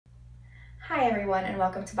Hi everyone, and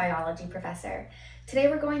welcome to Biology Professor. Today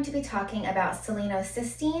we're going to be talking about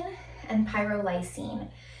selenocysteine and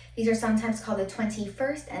pyrrolysine. These are sometimes called the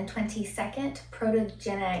 21st and 22nd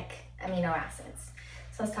protogenic amino acids.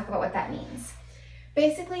 So let's talk about what that means.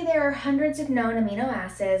 Basically, there are hundreds of known amino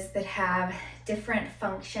acids that have different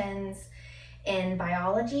functions in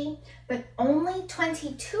biology, but only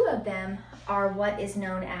 22 of them are what is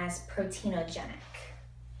known as proteinogenic.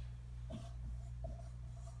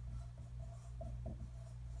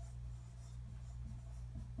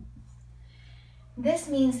 This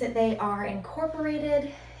means that they are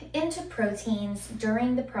incorporated into proteins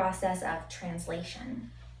during the process of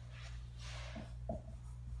translation.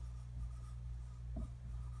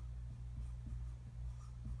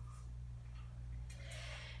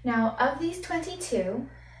 Now, of these 22,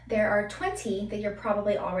 there are 20 that you're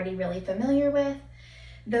probably already really familiar with.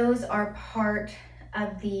 Those are part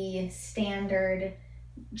of the standard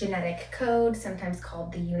genetic code, sometimes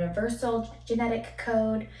called the universal genetic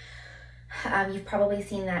code. You've probably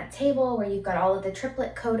seen that table where you've got all of the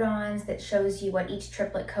triplet codons that shows you what each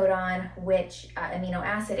triplet codon, which amino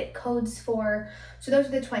acid it codes for. So those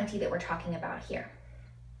are the 20 that we're talking about here.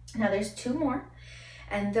 Now there's two more,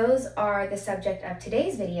 and those are the subject of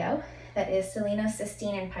today's video, that is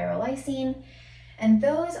selenocysteine and pyrrolysine, and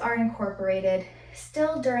those are incorporated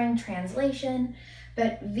still during translation,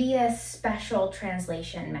 but via special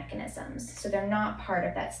translation mechanisms. So they're not part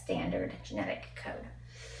of that standard genetic code.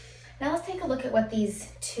 Now let's take a look at what these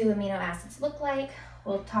two amino acids look like.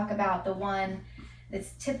 We'll talk about the one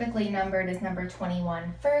that's typically numbered as number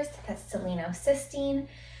 21 first. That's selenocysteine.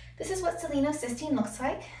 This is what selenocysteine looks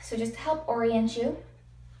like. So just to help orient you,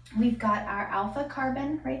 we've got our alpha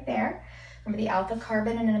carbon right there. Remember, the alpha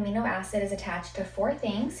carbon in an amino acid is attached to four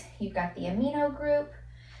things. You've got the amino group,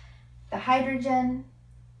 the hydrogen,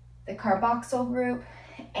 the carboxyl group,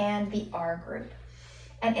 and the R group.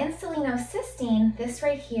 And in selenocysteine, this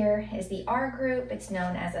right here is the R group. It's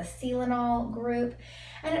known as a selenol group,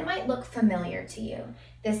 and it might look familiar to you.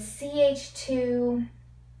 This CH2,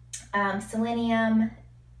 selenium,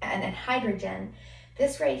 and then hydrogen,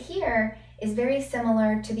 this right here is very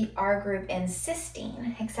similar to the R group in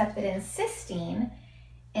cysteine, except that in cysteine,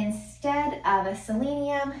 instead of a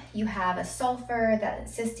selenium, you have a sulfur. That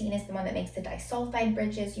cysteine is the one that makes the disulfide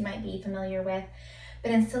bridges you might be familiar with.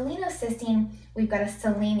 But in selenocysteine, we've got a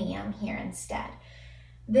selenium here instead.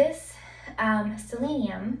 This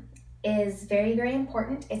selenium is very, very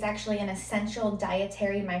important. It's actually an essential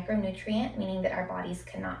dietary micronutrient, meaning that our bodies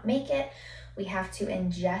cannot make it. We have to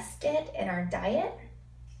ingest it in our diet.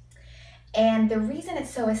 And the reason it's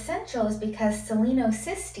so essential is because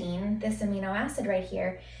selenocysteine, this amino acid right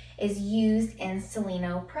here, is used in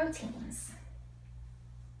selenoproteins.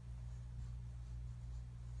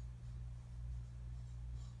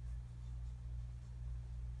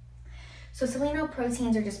 So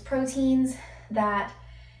selenoproteins are just proteins that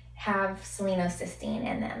have selenocysteine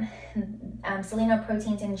in them.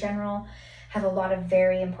 Selenoproteins in general have a lot of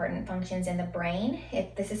very important functions in the brain.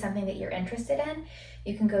 If this is something that you're interested in,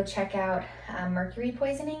 you can go check out mercury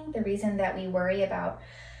poisoning. The reason that we worry about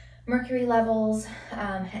mercury levels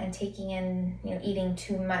and taking in, eating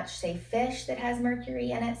too much, say, fish that has mercury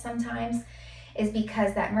in it sometimes, is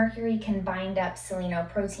because that mercury can bind up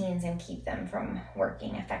selenoproteins and keep them from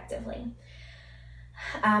working effectively.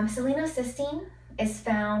 Selenocysteine is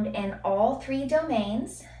found in all three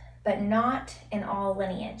domains, but not in all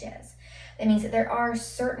lineages. That means that there are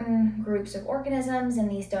certain groups of organisms in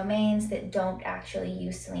these domains that don't actually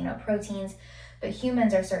use selenoproteins, but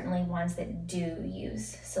humans are certainly ones that do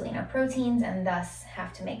use selenoproteins and thus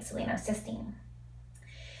have to make selenocysteine.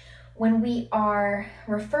 When we are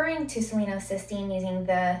referring to selenocysteine using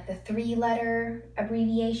the three-letter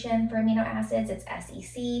abbreviation for amino acids, it's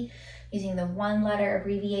SEC. Using the one-letter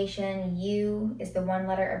abbreviation, U is the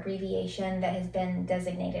one-letter abbreviation that has been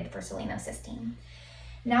designated for selenocysteine.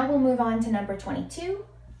 Now we'll move on to number 22.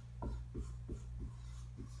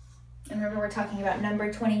 And remember, we're talking about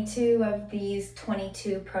number 22 of these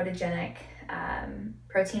 22 proteinogenic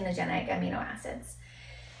amino acids.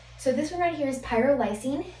 So this one right here is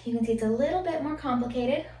pyrrolysine. You can see it's a little bit more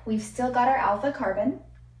complicated. We've still got our alpha carbon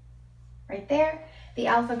right there. The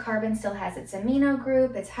alpha carbon still has its amino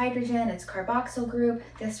group, its hydrogen, its carboxyl group.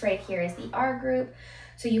 This right here is the R group.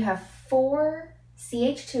 So you have four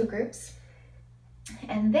CH2 groups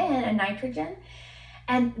and then a nitrogen.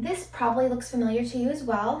 And this probably looks familiar to you as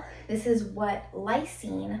well. This is what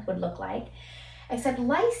lysine would look like, except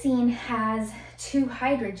lysine has two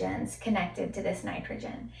hydrogens connected to this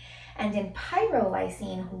nitrogen. And in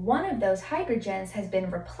pyrrolysine, one of those hydrogens has been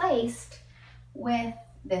replaced with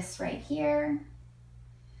this right here,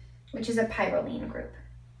 which is a pyrroline group.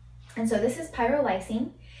 And so this is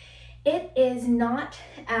pyrrolysine. It is not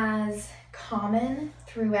as common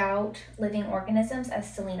throughout living organisms as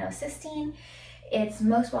selenocysteine. It's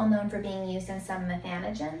most well known for being used in some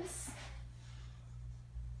methanogens.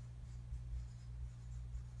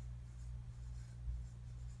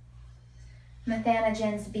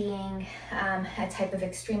 Methanogens being a type of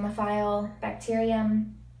extremophile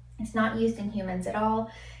bacterium. It's not used in humans at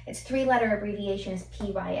all. Its three-letter abbreviation is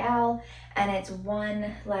PYL, and its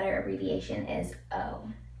one-letter abbreviation is O.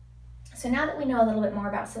 So now that we know a little bit more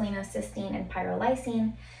about selenocysteine and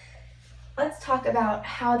pyrrolysine, let's talk about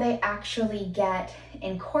how they actually get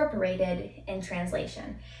incorporated in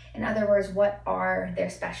translation. In other words, what are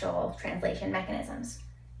their special translation mechanisms?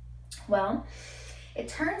 Well, it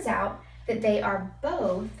turns out that they are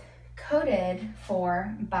both coded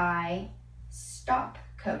for by stop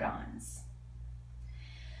codons.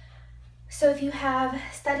 So if you have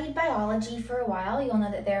studied biology for a while, you'll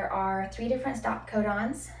know that there are 3 different stop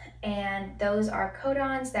codons, and those are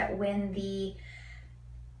codons that when the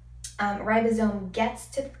ribosome gets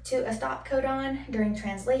to a stop codon during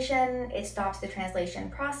translation, it stops the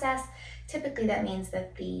translation process. Typically that means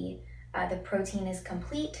that the protein is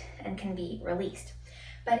complete and can be released.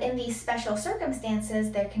 But in these special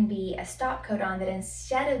circumstances, there can be a stop codon that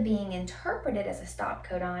instead of being interpreted as a stop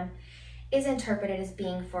codon, is interpreted as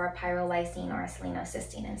being for a pyrrolysine or a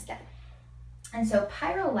selenocysteine instead. And so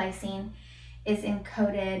pyrrolysine is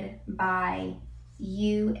encoded by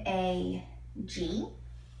UAG,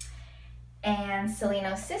 and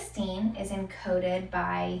selenocysteine is encoded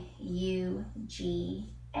by UGA.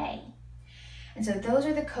 And so those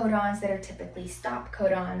are the codons that are typically stop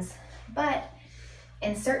codons, but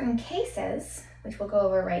in certain cases, which we'll go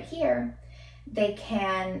over right here, they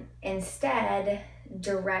can instead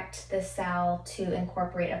direct the cell to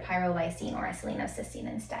incorporate a pyrrolysine or a selenocysteine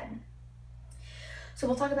instead. So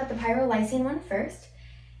we'll talk about the pyrrolysine one first.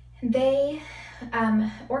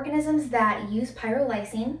 Organisms that use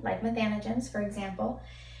pyrrolysine, like methanogens, for example,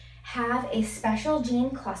 have a special gene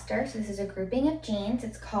cluster. So this is a grouping of genes.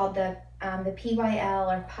 It's called the PYL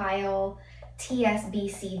or PYL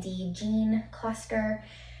TSBCD gene cluster.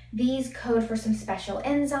 These code for some special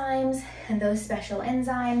enzymes, and those special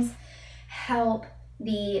enzymes help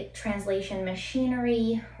the translation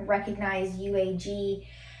machinery recognize UAG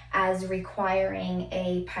as requiring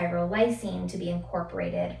a pyrrolysine to be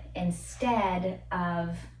incorporated instead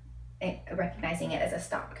of recognizing it as a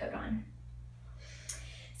stop codon.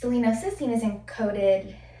 Selenocysteine is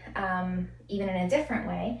encoded even in a different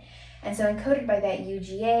way. And so encoded by that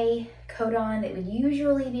UGA codon, that would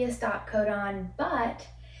usually be a stop codon, but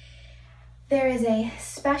there is a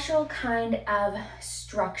special kind of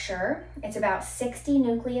structure. It's about 60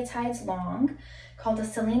 nucleotides long, called a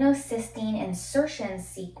selenocysteine insertion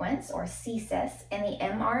sequence, or CSIS, in the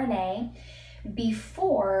mRNA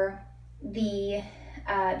before the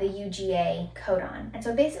UGA codon. And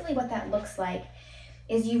so basically what that looks like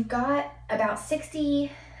is you've got about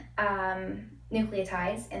 60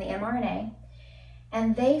 nucleotides in the mRNA,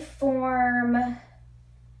 and they form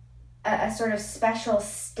a sort of special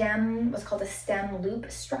stem, what's called a stem loop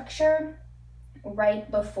structure, right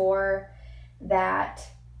before that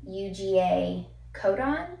UGA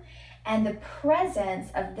codon. And the presence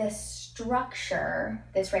of this structure,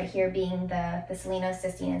 this right here being the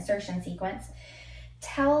selenocysteine insertion sequence,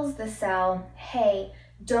 tells the cell, hey,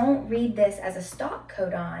 don't read this as a stop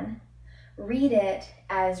codon, read it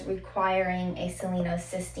as requiring a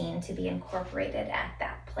selenocysteine to be incorporated at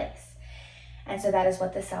that place. And so that is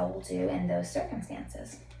what the cell will do in those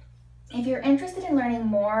circumstances. If you're interested in learning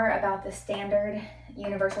more about the standard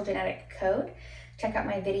universal genetic code, check out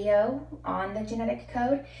my video on the genetic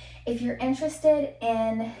code. If you're interested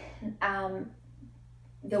in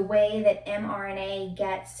the way that mRNA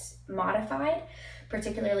gets modified,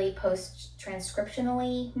 particularly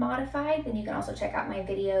post-transcriptionally modified, then you can also check out my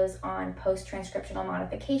videos on post-transcriptional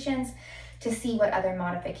modifications to see what other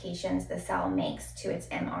modifications the cell makes to its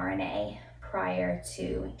mRNA prior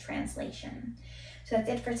to translation. So that's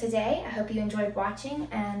it for today. I hope you enjoyed watching,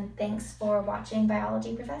 and thanks for watching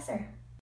Biology Professor.